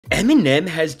Eminem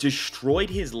has destroyed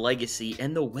his legacy,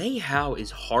 and the way how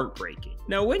is heartbreaking.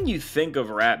 Now, when you think of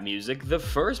rap music, the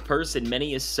first person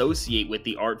many associate with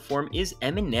the art form is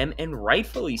Eminem, and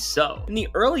rightfully so. In the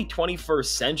early 21st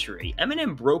century,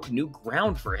 Eminem broke new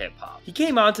ground for hip-hop. He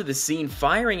came onto the scene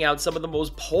firing out some of the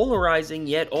most polarizing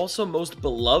yet also most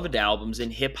beloved albums in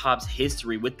hip-hop's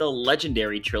history with the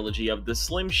legendary trilogy of the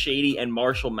Slim Shady and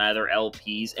Marshall Mather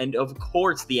LPs, and of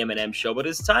course the Eminem Show. But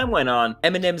as time went on,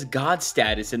 Eminem's god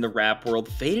status in the rap world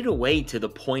faded away to the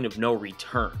point of no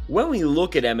return. When we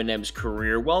look at Eminem's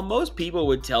career, while most people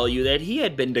would tell you that he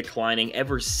had been declining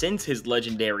ever since his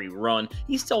legendary run,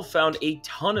 he still found a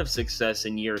ton of success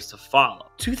in years to follow.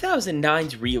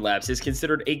 2009's Relapse is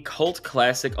considered a cult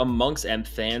classic amongst M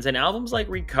fans, and albums like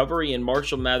Recovery and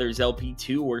Marshall Mathers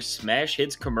LP2 were smash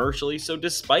hits commercially, so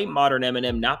despite modern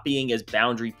Eminem not being as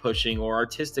boundary pushing or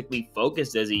artistically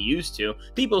focused as he used to,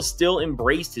 people still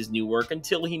embraced his new work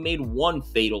until he made one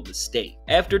fatal mistake.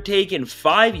 After taking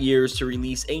 5 years to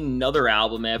release another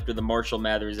album after the Marshall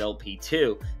Mathers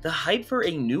LP2, the hype for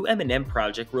a new Eminem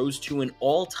project rose to an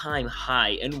all-time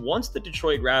high, and once the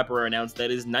Detroit rapper announced that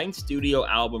his 9th studio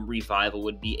album Revival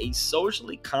would be a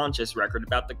socially conscious record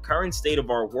about the current state of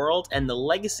our world and the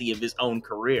legacy of his own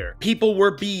career, people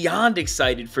were beyond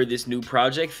excited for this new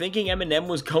project, thinking Eminem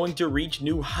was going to reach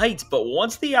new heights. But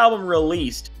once the album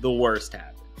released, the worst happened.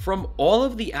 From all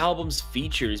of the album's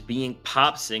features being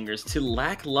pop singers to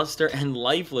lackluster and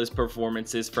lifeless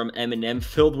performances from Eminem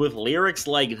filled with lyrics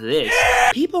like this,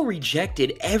 people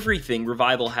rejected everything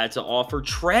Revival had to offer,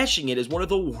 trashing it as one of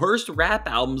the worst rap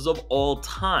albums of all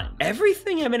time.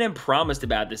 Everything Eminem promised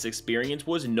about this experience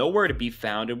was nowhere to be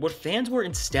found, and what fans were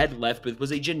instead left with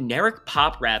was a generic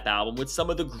pop rap album with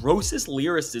some of the grossest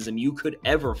lyricism you could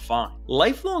ever find.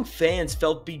 Lifelong fans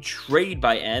felt betrayed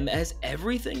by M, as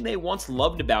everything they once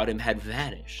loved about him had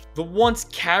vanished. The once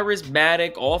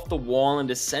charismatic, off-the-wall, and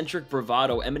eccentric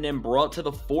bravado Eminem brought to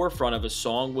the forefront of a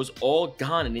song was all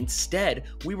gone, and instead,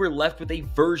 we were left with a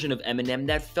version of Eminem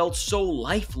that felt so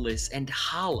lifeless and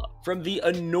hollow. From the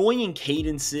annoying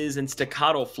cadences and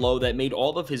staccato flow that made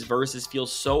all of his verses feel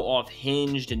so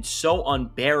off-hinged and so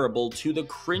unbearable, to the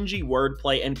cringy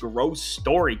wordplay and gross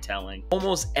storytelling,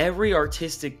 almost every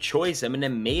artistic choice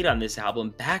Eminem made on this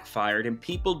album backfired, and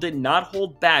people did not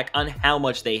hold back on how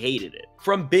much they hated it.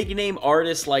 From big-name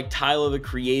artists like Tyler the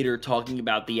Creator talking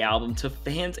about the album, to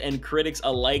fans and critics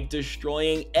alike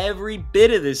destroying every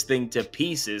bit of this thing to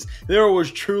pieces, there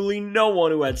was truly no one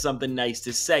who had something nice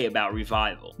to say about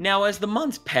Revival. Now, as the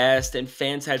months passed and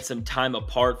fans had some time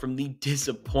apart from the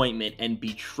disappointment and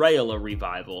betrayal of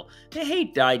Revival, the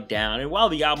hate died down, and while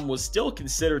the album was still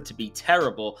considered to be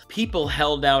terrible, people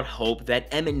held out hope that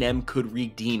Eminem could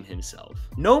redeem himself.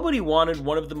 Nobody wanted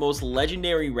one of the most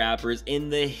legendary rappers in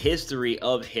the history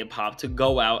of hip-hop to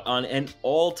go out on an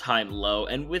all-time low,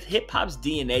 and with hip-hop's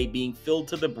DNA being filled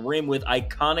to the brim with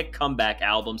iconic comeback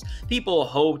albums, people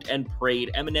hoped and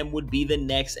prayed Eminem would be the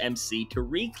next MC to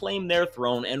reclaim their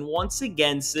throne and once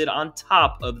again sit on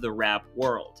top of the rap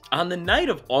world. On the night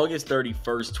of August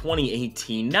 31st,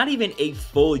 2018, not even a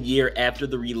full year after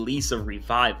the release of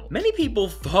Revival, many people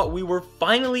thought we were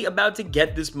finally about to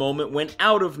get this moment when,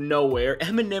 out of nowhere,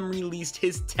 Eminem released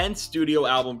his 10th studio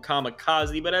album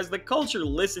Kamikaze. But as the culture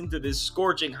listened to this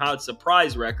scorching hot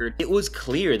surprise record, it was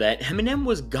clear that Eminem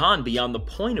was gone beyond the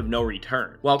point of no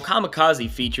return. While Kamikaze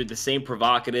featured the same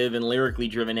provocative and lyrically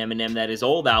driven Eminem that his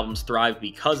old albums thrived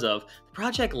because of, the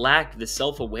project lacked the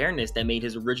self-awareness that made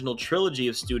his original trilogy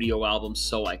of studio albums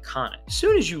so iconic. As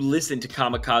soon as you listened to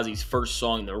Kamikaze's first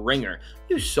song, The Ringer,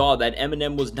 you saw that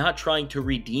Eminem was not trying to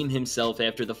redeem himself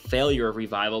after the failure of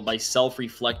Revival by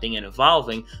self-reflecting and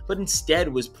evolving, but instead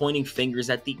was pointing fingers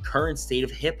at the current state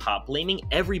of hip-hop, blaming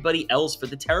everybody else for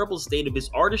the terrible state of his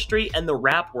artistry and the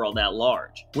rap world at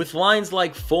large. With lines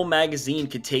like "Full Magazine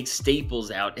could take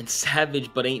Staples out" and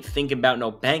 "Savage but ain't thinking about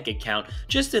no bank account"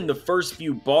 just in the first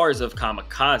few bars of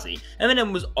Kamikaze,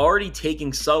 Eminem was already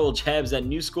taking subtle jabs at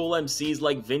new school MCs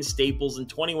like Vince Staples and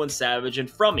 21 Savage, and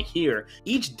from here,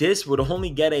 each diss would only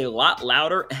get a lot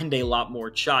louder and a lot more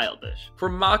childish.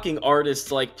 From mocking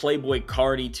artists like Playboi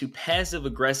Carti to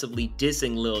passive-aggressively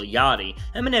dissing Lil Yachty,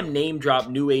 Eminem name-dropped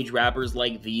new age rappers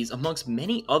like these, amongst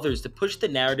many others, to push the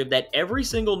narrative that every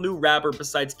single new rapper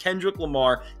besides Kendrick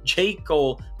Lamar, J.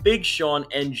 Cole, Big Sean,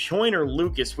 and Joyner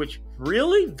Lucas, which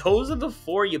really? Those are the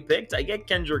four you picked? I get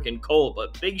Kendrick and Cole,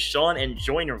 but Big Sean and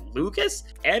Joyner Lucas?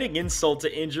 Adding insult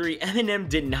to injury, Eminem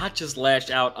did not just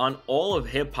lash out on all of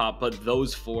hip-hop but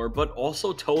those four, but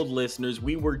also told listeners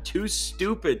we were too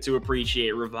stupid to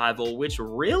appreciate Revival, which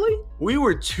really? We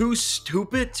were too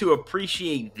stupid to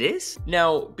appreciate this?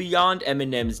 Now, beyond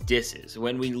Eminem's disses,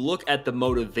 when we look at the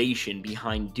motivation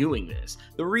behind doing this,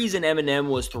 the reason Eminem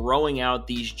was throwing out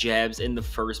these jabs in the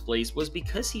first place was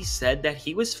because he said that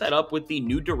he was fed up with the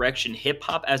new direction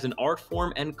hip-hop as an art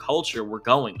form and culture were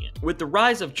going in. With the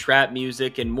rise of trap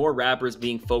music and more rappers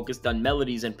being focused on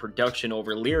melodies and production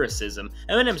over lyricism,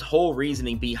 Eminem's whole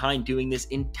reasoning behind doing this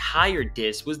entire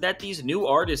diss was that these new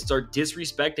artists are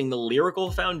disrespecting the lyrical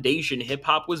foundation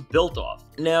hip-hop was built off.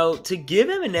 Now, to give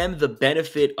Eminem the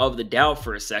benefit of the doubt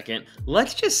for a second,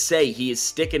 let's just say he is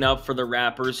sticking up for the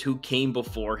rappers who came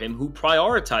before him, who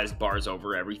prioritized bars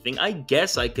over everything. I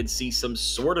guess I could see some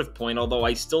sort of point, although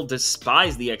I still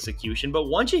despise the execution, but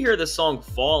once you hear the song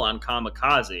Fall on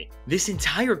Kamikaze, this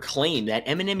entire claim that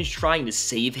Eminem is trying to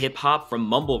save hip-hop from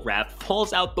mumble rap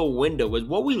falls out the window, as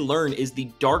what we learn is the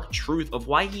dark truth of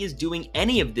why he is doing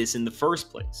any of this in the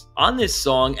first place. On this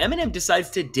song, Eminem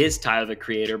decides to diss Tyler the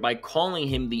Creator by calling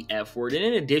him the F-word, and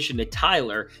in addition to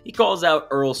Tyler, he calls out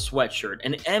Earl Sweatshirt,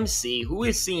 an MC who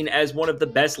is seen as one of the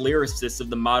best lyricists of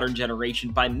the modern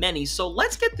generation by many, so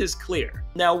let's get this clear.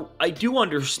 Now, I do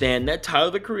understand that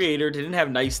Tyler the Creator didn't have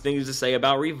nice things to say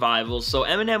about Revival, so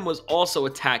Eminem was also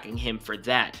attacking him for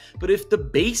that. But if the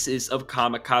basis of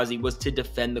Kamikaze was to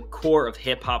defend the core of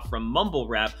hip-hop from mumble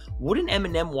rap, wouldn't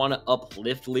Eminem want to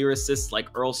uplift lyricists like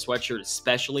Earl Sweatshirt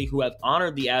especially, who have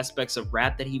honored the aspects of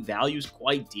rap that he values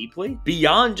quite deeply?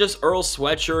 Beyond just Earl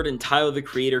Sweatshirt and Tyler the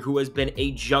Creator, who has been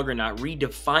a juggernaut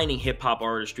redefining hip-hop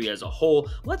artistry as a whole,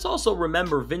 let's also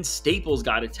remember Vince Staples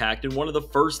got attacked in one of the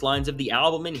first lines of the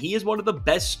album, and he is one of the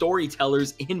best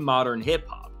storytellers in modern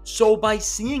hip-hop. So by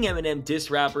seeing Eminem diss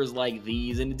rappers like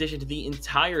these, in addition to the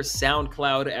entire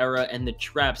SoundCloud era and the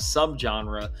trap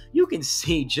subgenre, you can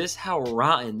see just how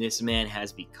rotten this man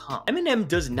has become. Eminem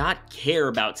does not care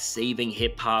about saving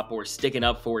hip-hop or sticking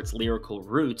up for its lyrical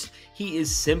roots. He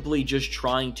is simply just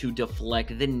trying to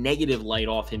deflect the negative light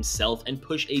off himself and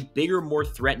push a bigger, more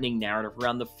threatening narrative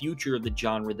around the future of the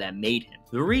genre that made him.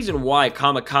 The reason why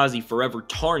Kamikaze forever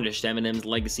tarnished Eminem's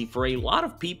legacy for a lot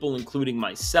of people, including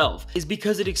myself, is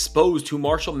because it exposed who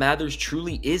Marshall Mathers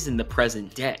truly is in the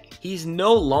present day. He's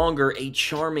no longer a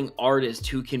charming artist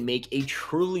who can make a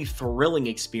truly thrilling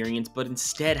experience, but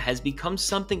instead has become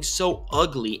something so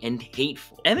ugly and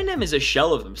hateful. Eminem is a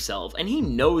shell of himself, and he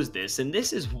knows this, and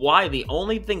this is why the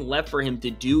only thing left for him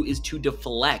to do is to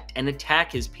deflect and attack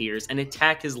his peers and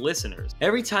attack his listeners.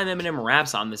 Every time Eminem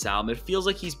raps on this album, it feels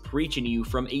like he's preaching to you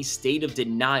from a state of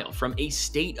denial, from a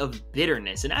state of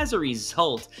bitterness, and as a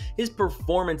result, his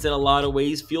performance in a lot of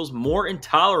ways feels more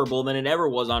intolerable than it ever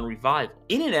was on Revival.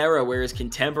 In an era where his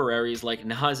contemporaries like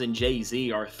Nas and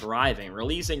Jay-Z are thriving,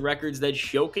 releasing records that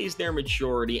showcase their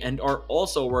maturity and are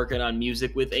also working on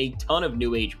music with a ton of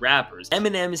new age rappers,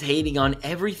 Eminem's hating on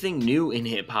everything new in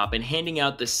hip-hop and handing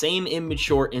out the same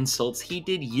immature insults he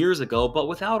did years ago, but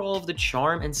without all of the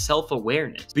charm and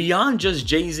self-awareness. Beyond just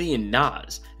Jay-Z and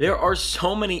Nas, there are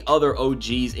so many other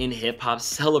OGs in hip-hop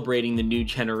celebrating the new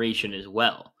generation as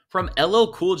well. From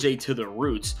LL Cool J to The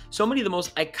Roots, so many of the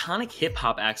most iconic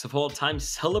hip-hop acts of all time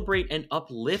celebrate and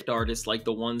uplift artists like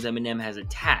the ones Eminem has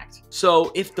attacked.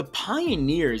 So if the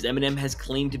pioneers Eminem has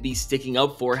claimed to be sticking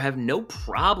up for have no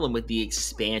problem with the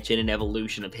expansion and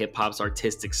evolution of hip-hop's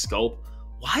artistic scope,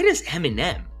 why does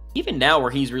Eminem? Even now where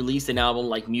he's released an album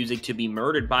like Music to Be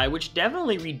Murdered By, which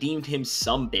definitely redeemed him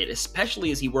some bit,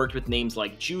 especially as he worked with names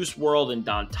like Juice WRLD and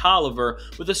Don Toliver,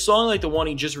 with a song like the one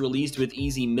he just released with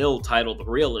Easy Mill titled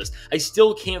Realist, I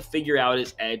still can't figure out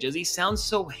his edge, as he sounds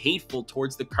so hateful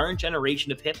towards the current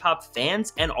generation of hip-hop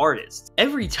fans and artists.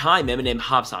 Every time Eminem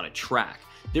hops on a track,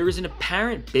 there is an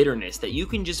apparent bitterness that you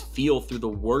can just feel through the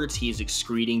words he is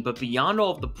excreting, but beyond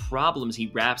all of the problems he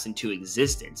raps into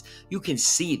existence, you can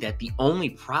see that the only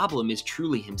problem is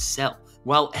truly himself.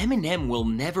 While Eminem will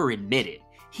never admit it,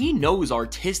 he knows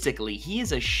artistically he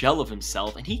is a shell of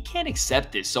himself and he can't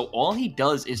accept this, so all he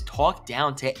does is talk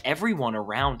down to everyone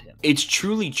around him. It's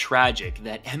truly tragic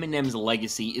that Eminem's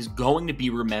legacy is going to be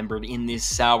remembered in this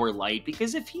sour light,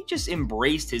 because if he just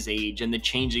embraced his age and the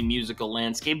changing musical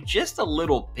landscape just a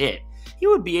little bit, he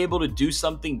would be able to do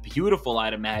something beautiful,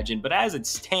 I'd imagine, but as it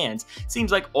stands, it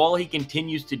seems like all he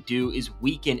continues to do is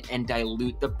weaken and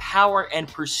dilute the power and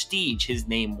prestige his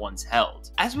name once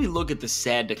held. As we look at the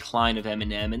sad decline of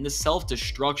Eminem and the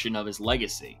self-destruction of his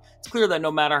legacy, it's clear that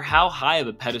no matter how high of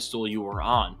a pedestal you are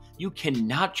on, You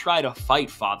cannot try to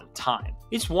fight Father Time.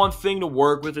 It's one thing to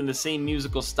work within the same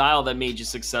musical style that made you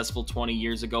successful 20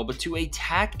 years ago, but to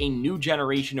attack a new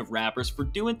generation of rappers for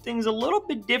doing things a little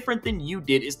bit different than you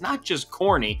did is not just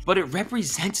corny, but it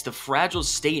represents the fragile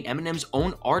state Eminem's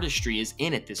own artistry is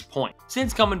in at this point.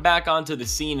 Since coming back onto the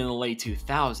scene in the late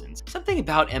 2000s, something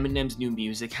about Eminem's new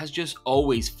music has just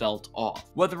always felt off.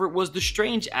 Whether it was the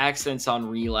strange accents on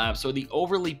Relapse or the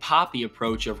overly poppy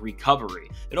approach of Recovery,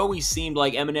 it always seemed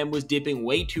like Eminem was dipping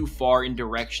way too far in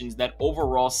directions that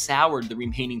overall soured the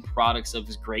remaining products of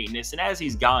his greatness, and as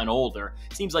he's gotten older,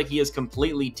 it seems like he has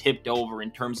completely tipped over in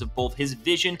terms of both his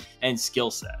vision and skill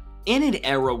set. In an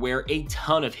era where a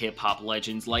ton of hip-hop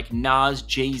legends like Nas,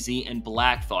 Jay-Z, and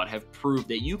Black Thought have proved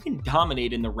that you can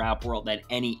dominate in the rap world at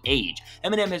any age,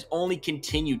 Eminem has only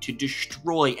continued to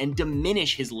destroy and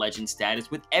diminish his legend status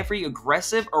with every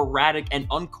aggressive, erratic, and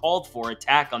uncalled for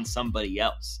attack on somebody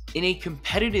else. In a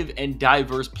competitive and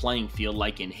diverse playing field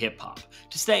like in hip-hop,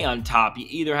 to stay on top, you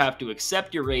either have to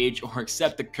accept your age or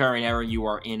accept the current era you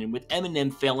are in, and with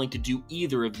Eminem failing to do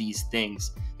either of these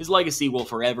things, his legacy will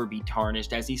forever be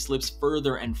tarnished as he slips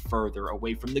further and further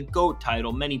away from the GOAT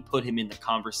title many put him in the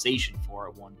conversation for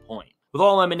at one point. With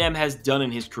all Eminem has done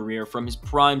in his career, from his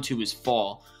prime to his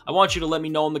fall, I want you to let me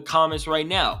know in the comments right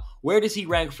now, where does he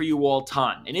rank for you all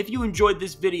time? And if you enjoyed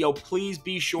this video, please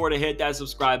be sure to hit that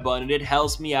subscribe button. It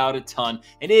helps me out a ton,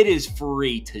 and it is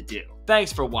free to do.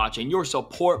 Thanks for watching. Your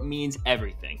support means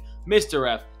everything. Mr.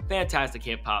 F, Fantastic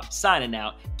Hip Hop, signing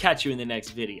out. Catch you in the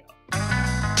next video.